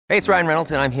Hey, it's Ryan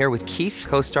Reynolds, and I'm here with Keith,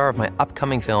 co-star of my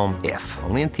upcoming film, If,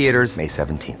 only in theaters May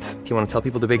 17th. Do you want to tell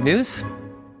people the big news?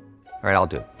 All right, I'll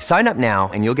do it. Sign up now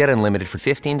and you'll get unlimited for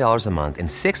 $15 a month and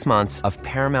 6 months of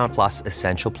Paramount Plus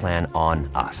Essential Plan on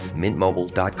us.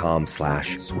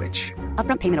 MintMobile.com/switch.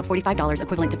 Upfront payment of $45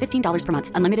 equivalent to $15 per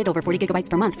month. Unlimited over 40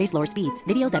 gigabytes per month. Face lower speeds.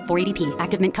 Videos at 480p.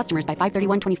 Active Mint customers by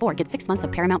 531.24 get 6 months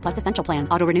of Paramount Plus Essential Plan.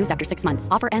 Auto renews after 6 months.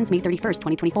 Offer ends May 31st,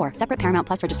 2024. Separate Paramount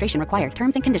Plus registration required.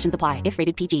 Terms and conditions apply if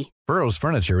rated PG. Burrow's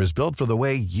furniture is built for the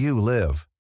way you live.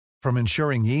 From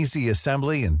ensuring easy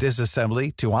assembly and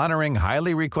disassembly to honoring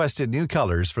highly requested new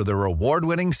colors for their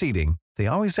award-winning seating, they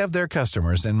always have their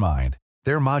customers in mind.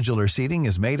 Their modular seating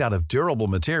is made out of durable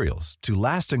materials to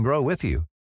last and grow with you.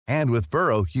 And with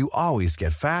Burrow, you always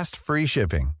get fast, free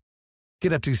shipping.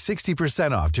 Get up to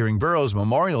 60% off during Burrow's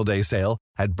Memorial Day sale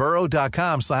at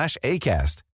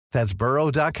burrow.com/ACAST. That's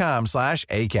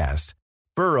burrow.com/ACAST.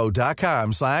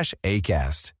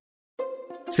 burrow.com/ACAST.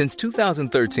 Since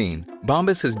 2013,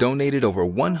 Bombas has donated over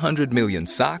 100 million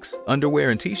socks,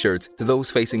 underwear, and T-shirts to those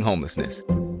facing homelessness.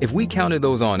 If we counted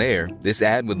those on air, this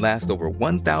ad would last over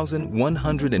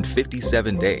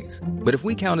 1,157 days. But if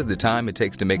we counted the time it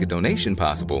takes to make a donation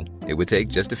possible, it would take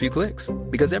just a few clicks.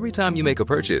 Because every time you make a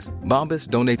purchase, Bombas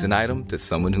donates an item to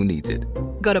someone who needs it.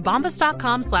 Go to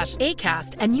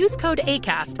bombas.com/ACAST and use code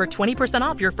ACAST for 20%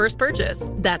 off your first purchase.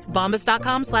 That's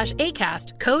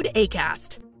bombas.com/ACAST, code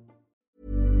ACAST.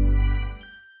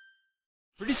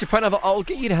 Producer Pranav, I'll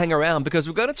get you to hang around because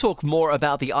we're going to talk more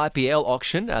about the IPL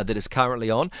auction that is currently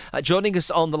on. Joining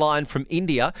us on the line from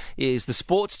India is the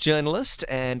sports journalist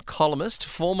and columnist,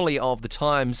 formerly of the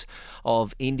Times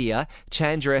of India,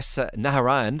 Chandresh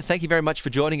Narayan. Thank you very much for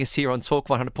joining us here on Talk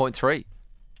 100.3.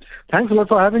 Thanks a lot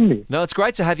for having me. No, it's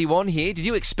great to have you on here. Did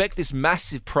you expect this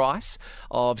massive price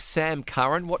of Sam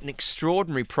Curran? What an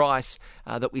extraordinary price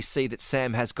that we see that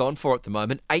Sam has gone for at the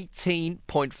moment.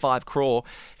 18.5 crore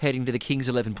heading to the Kings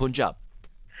 11 Punjab.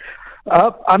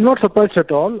 I'm not surprised at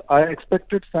all. I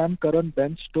expected Sam Curran,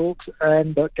 Ben Stokes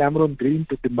and Cameron Green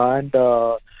to demand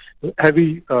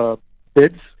heavy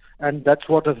bids, and that's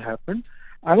what has happened.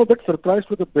 I'm a bit surprised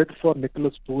with the bid for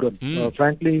Nicholas Pooran.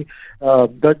 Frankly,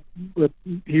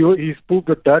 he spooked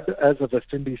the dud as a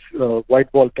West Indies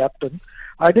white ball captain.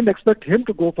 I didn't expect him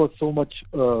to go for so much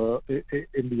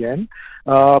in the end.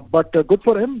 But good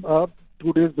for him.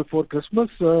 2 days before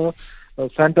Christmas,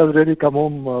 Santa's really come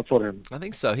home for him. I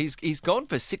think so. He's gone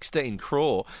for 16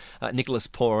 crore, Nicholas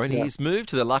Pooran. Yeah. He's moved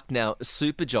to the Lucknow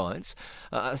Super Giants.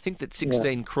 I think that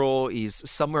 16 crore is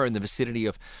somewhere in the vicinity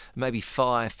of maybe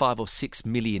 5 or 6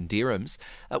 million dirhams.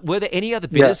 Were there any other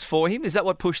bidders for him? Is that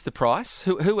what pushed the price?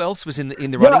 Who else was in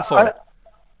the running for it?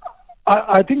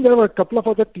 I think there were a couple of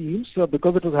other teams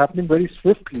because it was happening very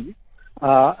swiftly.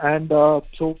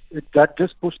 So that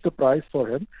just pushed the price for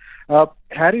him.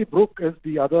 Harry Brook is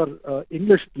the other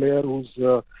English player who's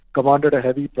commanded a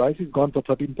heavy price. He's gone for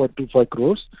 13.25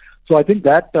 crores. So I think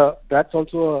that's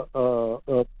also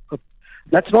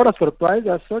that's not a surprise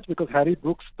as such because Harry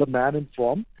Brook's the man in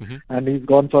form and he's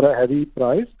gone for a heavy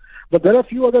price. But there are a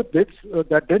few other bids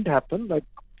that didn't happen, like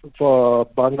for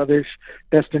Bangladesh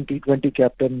Test and T20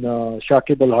 captain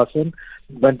Shakib Al Hasan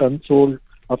went unsold.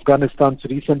 Afghanistan's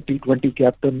recent T20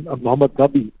 captain Mohammad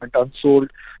Nabi went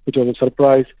unsold, which was a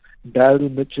surprise. Daryl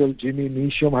Mitchell, Jimmy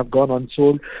Neesham have gone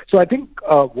unsold. So I think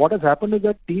what has happened is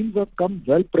that teams have come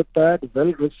well prepared,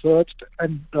 well researched,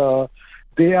 and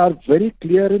they are very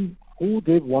clear in who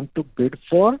they want to bid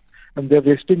for, and they're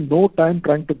wasting no time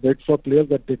trying to bid for players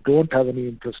that they don't have any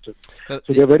interest in. So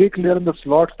they're very clear in the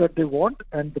slots that they want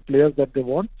and the players that they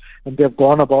want, and they've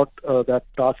gone about that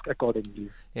task accordingly.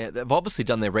 Yeah, they've obviously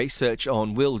done their research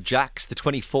on Will Jacks, the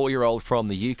 24-year-old from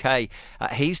the UK.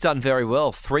 He's done very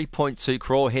well, 3.2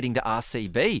 crore heading to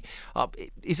RCB.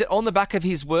 Is it on the back of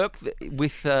his work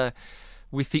with the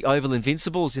Oval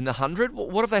Invincibles in the 100?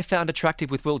 What have they found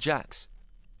attractive with Will Jacks?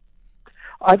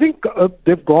 I think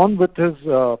they've gone with his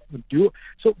due.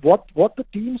 So what the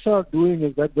teams are doing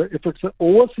is that if it's an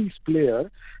overseas player,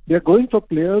 they're going for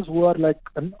players who are like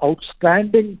an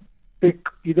outstanding pick,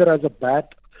 either as a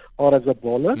bat or as a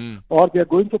bowler, or they're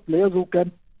going for players who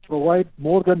can provide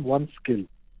more than one skill.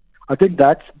 I think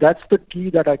that's the key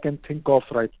that I can think of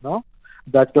right now,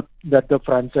 that the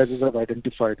franchises have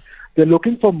identified. They're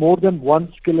looking for more than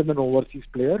one skill in an overseas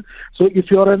player. So if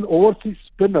you're an overseas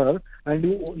spinner and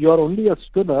you're only a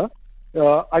spinner,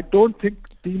 I don't think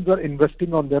teams are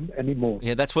investing on them anymore.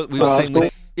 Yeah, that's what we've seen.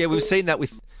 We've seen that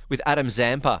with Adam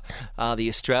Zampa, the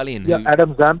Australian. Yeah,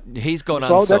 Adam Zampa. He's gone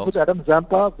unsold. We saw that unsold. with Adam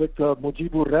Zampa, with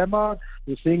Mujibur Rahman.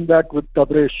 We're seeing that with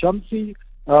Tabraiz Shamsi.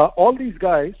 All these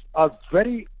guys are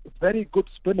very very good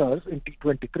spinners in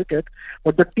T20 cricket,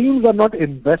 but the teams are not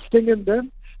investing in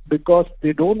them because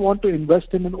they don't want to invest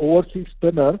in an overseas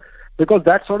spinner, because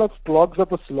that sort of clogs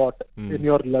up a slot in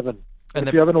your 11. And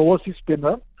if you have an overseas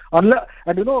spinner, and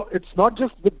it's not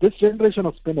just with this generation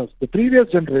of spinners. The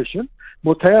previous generation,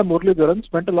 Muthaiya Muralidharan,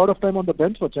 spent a lot of time on the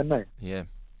bench for Chennai. Yeah.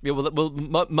 Yeah,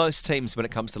 most teams, when it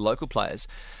comes to local players,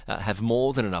 have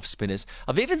more than enough spinners.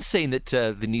 I've even seen that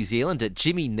the New Zealander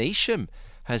Jimmy Neesham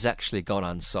has actually gone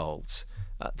unsold.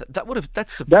 That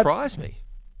surprised me.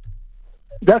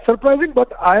 That's surprising,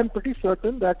 but I am pretty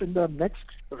certain that in the next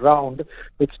round,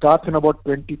 which starts in about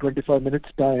 20-25 minutes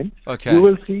time, you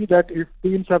will see that if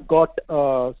teams have got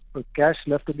cash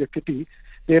left in their kitty,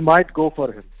 they might go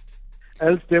for him.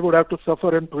 Else they would have to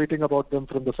suffer him tweeting about them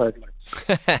from the sidelines.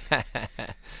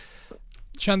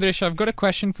 Chandresh, I've got a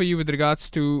question for you with regards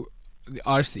to the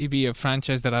RCB, a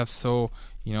franchise that I've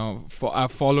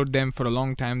followed them for a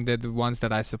long time. They're the ones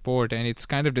that I support, and it's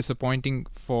kind of disappointing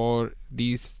for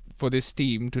this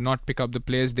team to not pick up the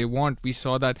players they want. We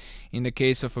saw that in the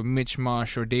case of a Mitch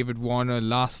Marsh or David Warner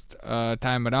last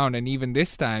time around, and even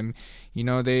this time,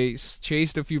 they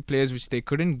chased a few players which they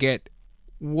couldn't get.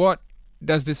 What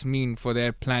does this mean for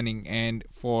their planning and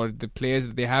for the players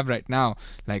that they have right now,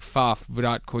 like Faf,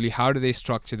 Virat Kohli? How do they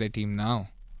structure their team now?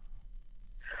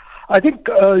 I think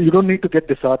you don't need to get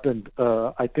disheartened.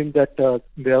 I think that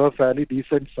they have a fairly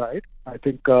decent side. I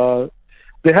think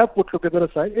they have put together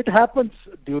a side. It happens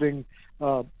during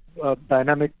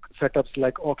dynamic setups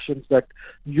like auctions that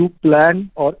you plan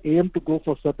or aim to go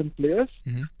for certain players,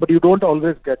 but you don't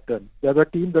always get them. There are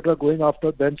teams that are going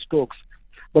after Ben Stokes,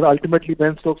 but ultimately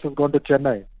Ben Stokes has gone to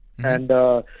Chennai. And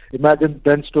imagine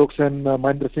Ben Stokes and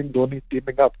Mahendra Singh Dhoni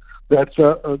teaming up. That's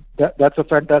a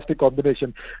fantastic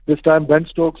combination. This time Ben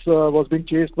Stokes was being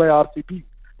chased by RCB,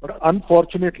 but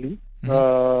unfortunately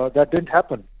that didn't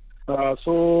happen.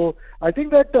 So I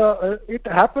think that it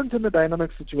happens in a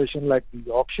dynamic situation like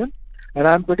the auction, and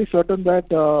I'm pretty certain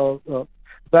that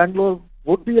Bangalore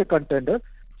would be a contender.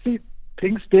 See,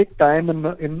 things take time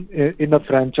in a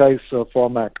franchise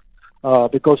format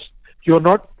because you're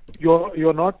not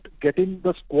getting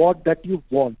the squad that you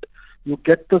want. You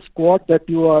get the squad that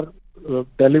you are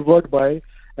delivered by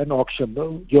an auction.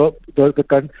 The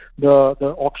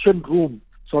auction room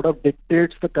sort of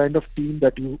dictates the kind of team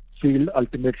that you feel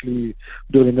ultimately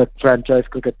during a franchise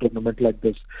cricket tournament like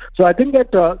this. So I think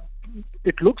that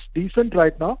it looks decent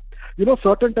right now.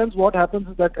 Certain times what happens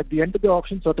is that at the end of the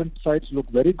auction, certain sides look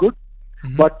very good.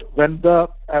 But when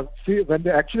they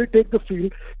actually take the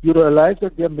field, you realize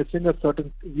that they are missing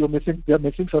certain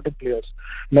players.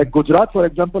 Like Gujarat, for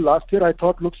example, last year I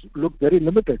thought looked very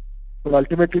limited, but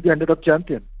ultimately they ended up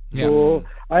champion. Yeah. So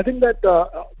I think that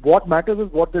what matters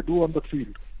is what they do on the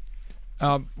field.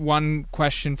 One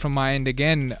question from my end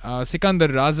again. Sikandar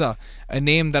Raza, a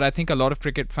name that I think a lot of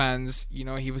cricket fans,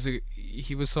 he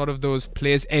was sort of those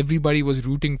players everybody was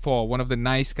rooting for, one of the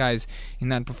nice guys in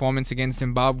that performance against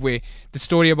Zimbabwe. The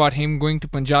story about him going to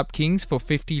Punjab Kings for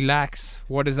 50 lakhs,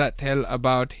 what does that tell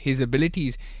about his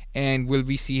abilities, and will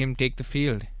we see him take the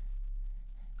field?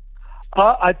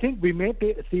 I think we may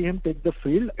see him take the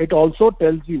field. It also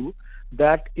tells you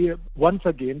that once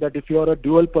again, that if you're a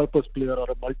dual purpose player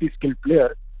or a multi-skilled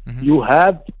player, you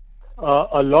have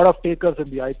a lot of takers in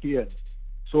the IPL.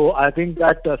 So I think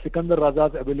that Sikandar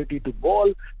Raza's ability to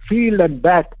bowl, field and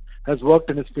bat has worked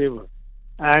in his favor.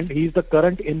 And he's the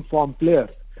current in-form player.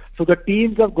 So the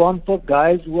teams have gone for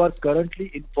guys who are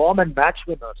currently in form and match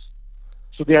winners.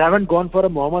 So they haven't gone for a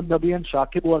Mohammad Nabi and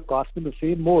Shakib who are cast in the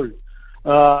same mold.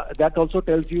 That also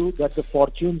tells you that the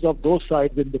fortunes of those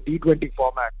sides in the T20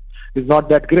 format is not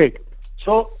that great.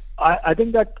 So I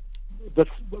think that the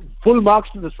full marks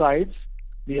to the sides,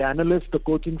 the analysts, the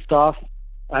coaching staff,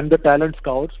 and the talent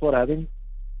scouts for having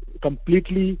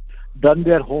completely done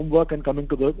their homework and coming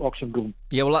to the auction room.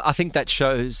 Yeah, well, I think that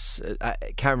shows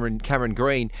Cameron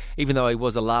Green, even though he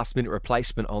was a last-minute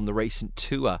replacement on the recent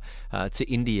tour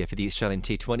to India for the Australian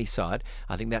T20 side,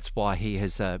 I think that's why he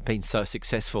has been so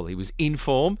successful. He was in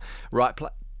form, right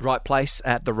place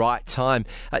at the right time.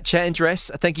 Chandresh,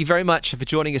 thank you very much for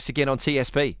joining us again on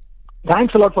TSB.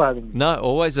 Thanks a lot for having me. No,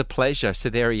 always a pleasure. So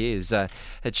there he is,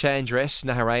 Chandresh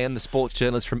Narayan, the sports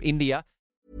journalist from India.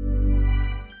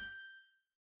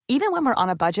 Even when we're on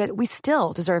a budget, we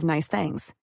still deserve nice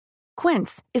things.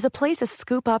 Quince is a place to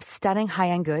scoop up stunning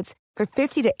high-end goods for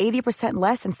 50 to 80%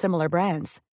 less than similar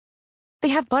brands. They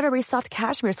have buttery soft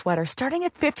cashmere sweaters starting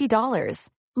at $50,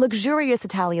 luxurious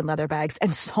Italian leather bags,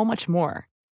 and so much more.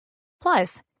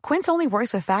 Plus, Quince only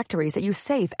works with factories that use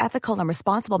safe, ethical, and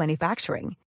responsible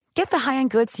manufacturing. Get the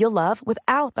high-end goods you'll love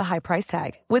without the high price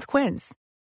tag with Quince.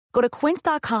 Go to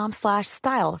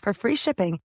quince.com/style for free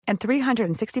shipping and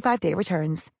 365-day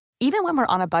returns. Even when we're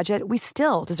on a budget, we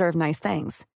still deserve nice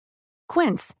things.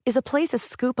 Quince is a place to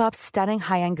scoop up stunning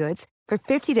high-end goods for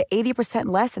 50 to 80%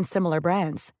 less than similar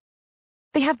brands.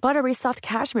 They have buttery soft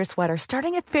cashmere sweaters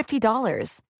starting at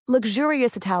 $50,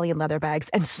 luxurious Italian leather bags,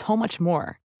 and so much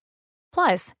more.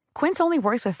 Plus, Quince only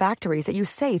works with factories that use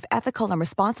safe, ethical, and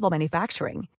responsible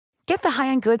manufacturing. Get the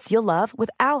high-end goods you'll love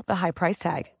without the high price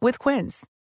tag with Quince.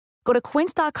 Go to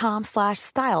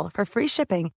quince.com/style for free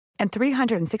shipping and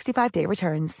 365-day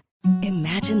returns.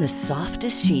 Imagine the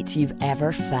softest sheets you've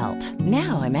ever felt.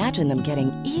 Now imagine them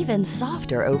getting even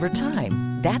softer over time.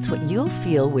 That's what you'll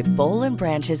feel with Boll &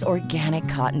 Branch's organic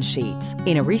cotton sheets.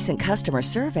 In a recent customer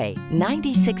survey,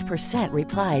 96%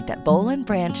 replied that Boll &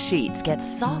 Branch sheets get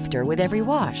softer with every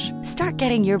wash. Start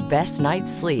getting your best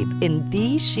night's sleep in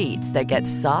these sheets that get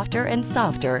softer and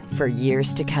softer for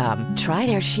years to come. Try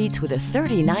their sheets with a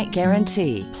 30-night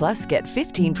guarantee. Plus, get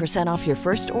 15% off your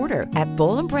first order at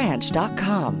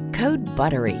bollandbranch.com. Code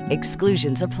BUTTERY.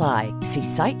 Exclusions apply. See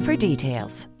site for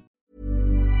details.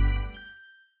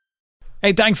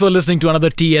 Hey, thanks for listening to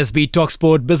another TSB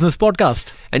TalkSport Business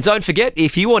Podcast. And don't forget,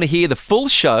 if you want to hear the full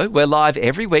show, we're live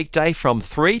every weekday from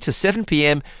 3 to 7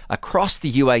 p.m. across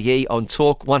the UAE on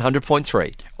Talk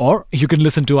 100.3. Or you can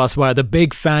listen to us via the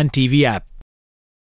Big Fan TV app.